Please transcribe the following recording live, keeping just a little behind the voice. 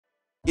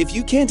If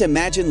you can't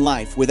imagine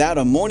life without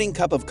a morning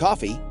cup of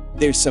coffee,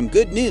 there's some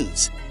good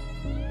news.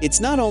 It's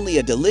not only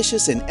a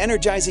delicious and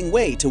energizing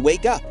way to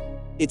wake up,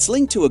 it's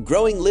linked to a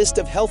growing list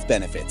of health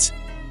benefits.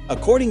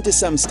 According to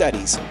some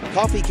studies,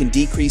 coffee can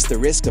decrease the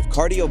risk of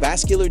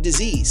cardiovascular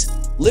disease,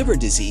 liver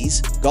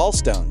disease,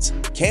 gallstones,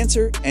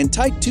 cancer, and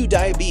type 2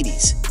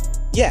 diabetes.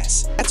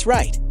 Yes, that's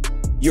right.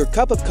 Your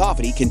cup of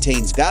coffee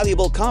contains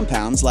valuable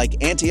compounds like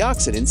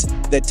antioxidants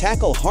that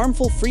tackle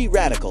harmful free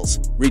radicals,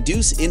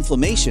 reduce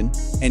inflammation,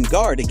 and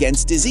guard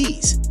against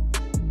disease.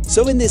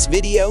 So in this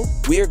video,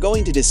 we are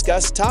going to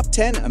discuss top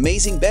 10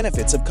 amazing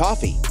benefits of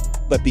coffee.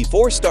 But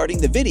before starting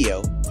the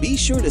video, be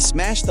sure to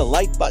smash the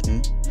like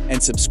button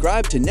and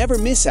subscribe to never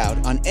miss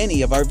out on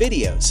any of our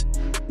videos.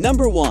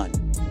 Number 1.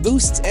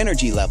 Boosts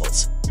energy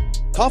levels.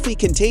 Coffee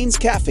contains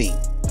caffeine,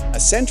 a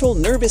central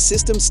nervous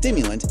system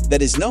stimulant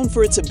that is known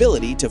for its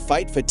ability to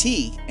fight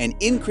fatigue and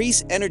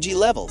increase energy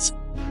levels.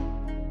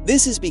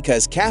 This is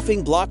because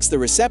caffeine blocks the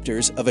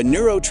receptors of a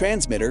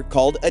neurotransmitter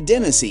called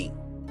adenosine,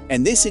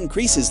 and this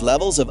increases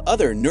levels of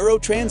other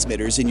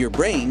neurotransmitters in your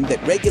brain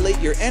that regulate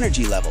your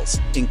energy levels,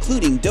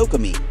 including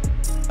dopamine.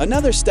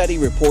 Another study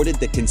reported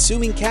that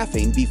consuming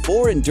caffeine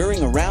before and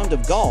during a round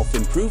of golf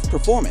improved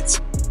performance,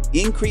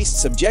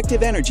 increased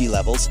subjective energy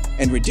levels,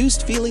 and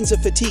reduced feelings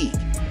of fatigue.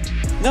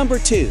 Number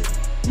 2.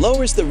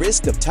 Lowers the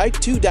risk of type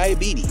 2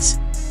 diabetes.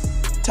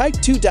 Type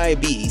 2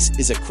 diabetes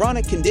is a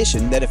chronic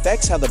condition that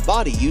affects how the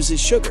body uses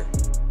sugar.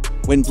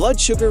 When blood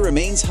sugar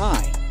remains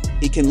high,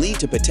 it can lead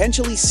to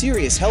potentially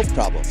serious health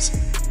problems.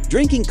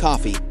 Drinking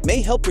coffee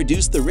may help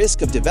reduce the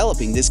risk of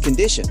developing this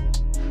condition.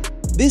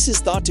 This is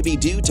thought to be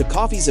due to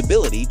coffee's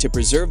ability to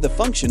preserve the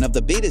function of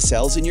the beta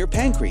cells in your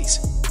pancreas,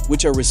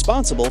 which are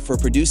responsible for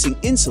producing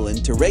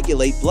insulin to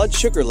regulate blood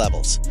sugar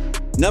levels.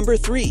 Number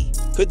 3.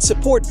 Could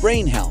support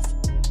brain health.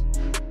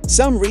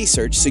 Some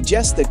research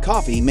suggests that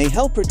coffee may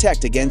help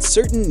protect against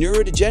certain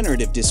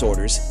neurodegenerative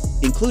disorders,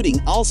 including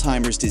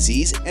Alzheimer's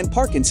disease and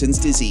Parkinson's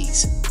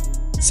disease.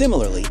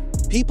 Similarly,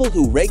 people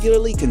who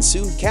regularly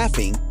consumed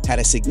caffeine had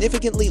a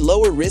significantly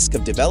lower risk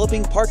of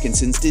developing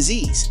Parkinson's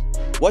disease.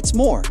 What's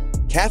more,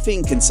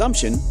 caffeine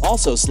consumption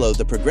also slowed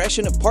the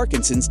progression of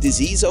Parkinson's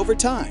disease over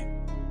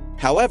time.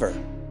 However,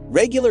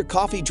 regular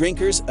coffee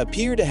drinkers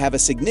appear to have a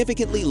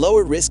significantly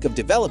lower risk of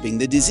developing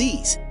the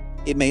disease.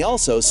 It may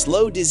also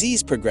slow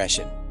disease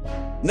progression.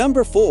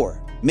 Number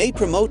 4. May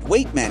promote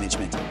weight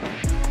management.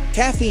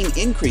 Caffeine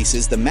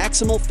increases the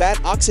maximal fat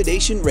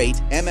oxidation rate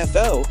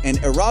 (MFO) and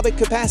aerobic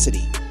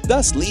capacity,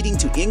 thus leading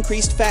to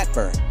increased fat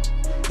burn.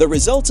 The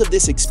results of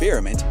this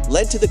experiment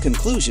led to the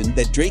conclusion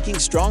that drinking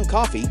strong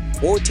coffee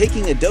or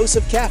taking a dose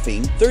of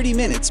caffeine 30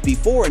 minutes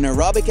before an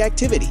aerobic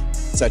activity,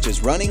 such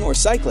as running or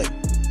cycling,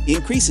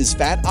 increases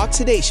fat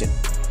oxidation.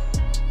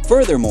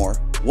 Furthermore,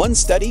 one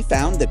study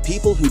found that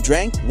people who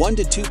drank 1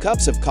 to 2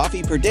 cups of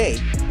coffee per day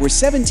were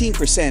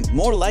 17%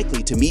 more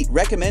likely to meet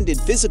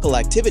recommended physical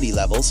activity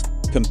levels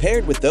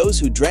compared with those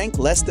who drank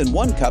less than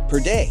 1 cup per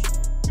day.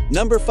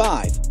 Number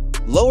 5.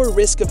 Lower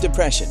risk of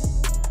depression.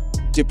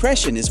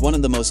 Depression is one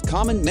of the most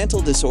common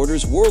mental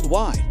disorders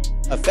worldwide,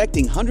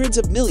 affecting hundreds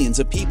of millions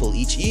of people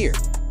each year.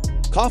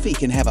 Coffee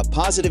can have a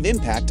positive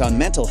impact on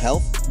mental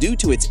health due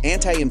to its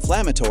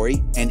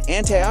anti-inflammatory and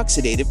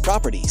antioxidative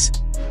properties.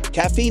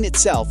 Caffeine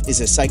itself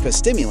is a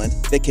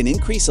psychostimulant that can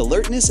increase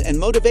alertness and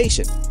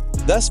motivation,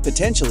 thus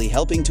potentially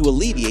helping to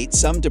alleviate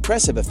some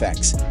depressive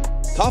effects.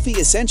 Coffee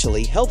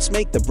essentially helps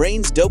make the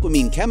brain's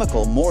dopamine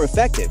chemical more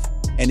effective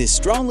and is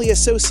strongly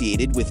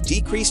associated with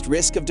decreased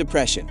risk of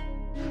depression.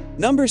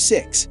 Number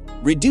 6.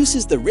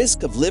 Reduces the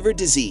risk of liver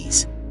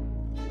disease.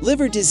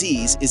 Liver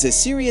disease is a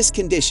serious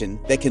condition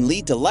that can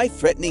lead to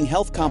life-threatening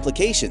health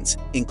complications,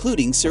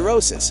 including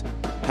cirrhosis.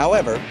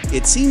 However,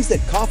 it seems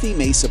that coffee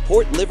may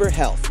support liver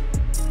health.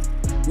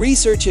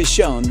 Research has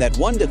shown that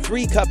 1 to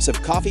 3 cups of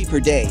coffee per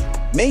day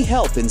may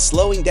help in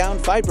slowing down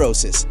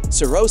fibrosis,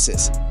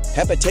 cirrhosis,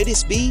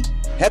 hepatitis B,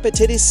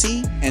 hepatitis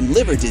C, and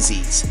liver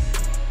disease.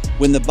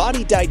 When the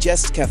body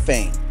digests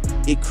caffeine,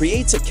 it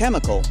creates a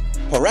chemical,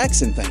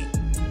 paraxanthine,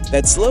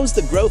 that slows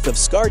the growth of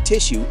scar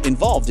tissue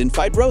involved in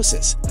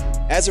fibrosis.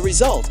 As a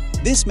result,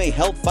 this may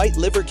help fight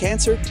liver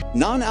cancer,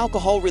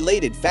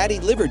 non-alcohol-related fatty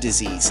liver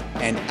disease,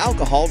 and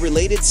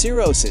alcohol-related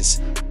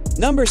cirrhosis.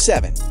 Number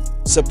 7.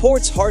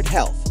 Supports heart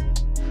health.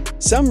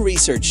 Some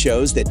research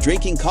shows that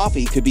drinking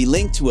coffee could be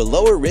linked to a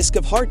lower risk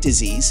of heart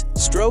disease,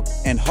 stroke,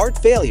 and heart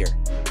failure.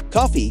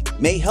 Coffee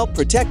may help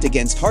protect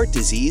against heart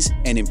disease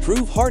and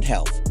improve heart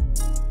health.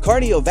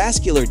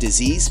 Cardiovascular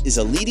disease is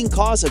a leading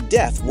cause of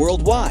death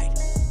worldwide.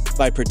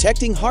 By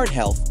protecting heart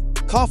health,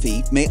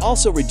 coffee may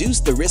also reduce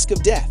the risk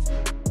of death.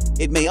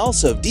 It may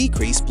also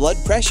decrease blood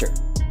pressure.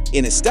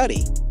 In a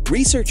study,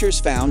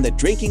 researchers found that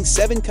drinking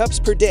 7 cups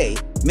per day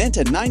meant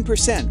a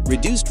 9%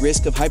 reduced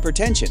risk of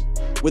hypertension,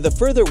 with a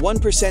further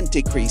 1%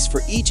 decrease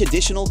for each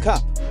additional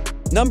cup.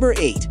 Number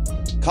 8.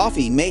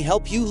 Coffee may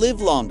help you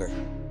live longer.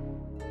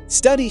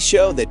 Studies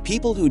show that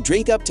people who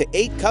drink up to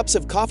 8 cups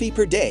of coffee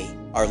per day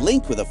are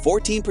linked with a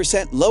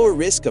 14% lower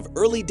risk of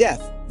early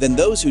death than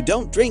those who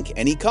don't drink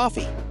any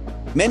coffee.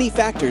 Many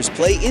factors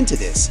play into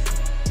this.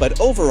 But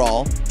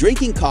overall,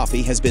 drinking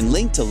coffee has been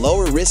linked to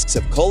lower risks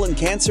of colon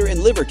cancer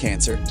and liver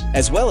cancer,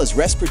 as well as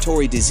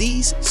respiratory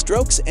disease,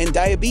 strokes, and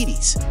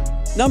diabetes.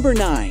 Number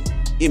 9.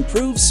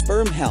 Improves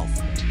sperm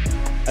health.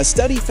 A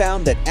study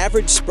found that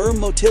average sperm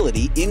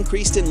motility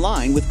increased in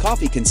line with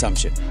coffee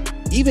consumption.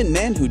 Even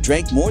men who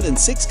drank more than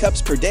 6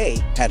 cups per day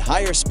had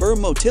higher sperm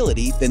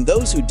motility than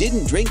those who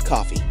didn't drink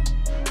coffee.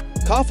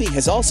 Coffee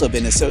has also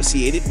been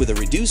associated with a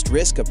reduced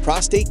risk of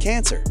prostate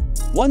cancer.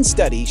 One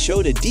study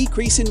showed a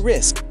decrease in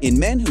risk in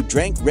men who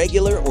drank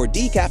regular or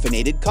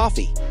decaffeinated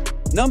coffee.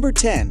 Number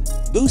 10.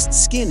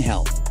 Boosts skin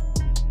health.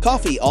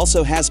 Coffee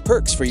also has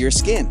perks for your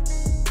skin.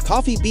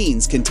 Coffee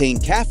beans contain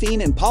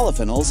caffeine and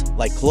polyphenols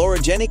like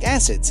chlorogenic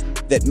acids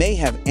that may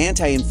have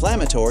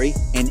anti-inflammatory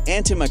and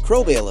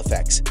antimicrobial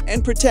effects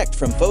and protect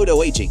from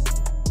photoaging.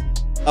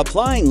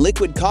 Applying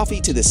liquid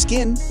coffee to the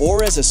skin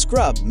or as a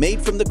scrub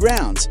made from the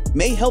grounds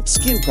may help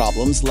skin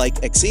problems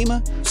like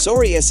eczema,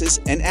 psoriasis,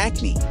 and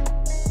acne.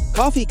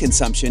 Coffee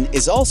consumption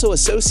is also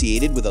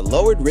associated with a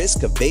lowered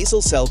risk of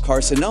basal cell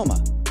carcinoma,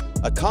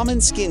 a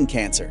common skin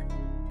cancer.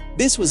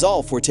 This was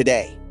all for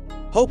today.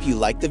 Hope you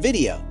liked the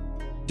video.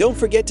 Don't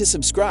forget to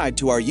subscribe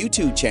to our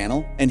YouTube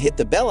channel and hit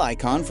the bell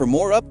icon for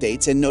more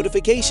updates and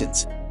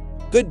notifications.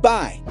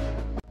 Goodbye.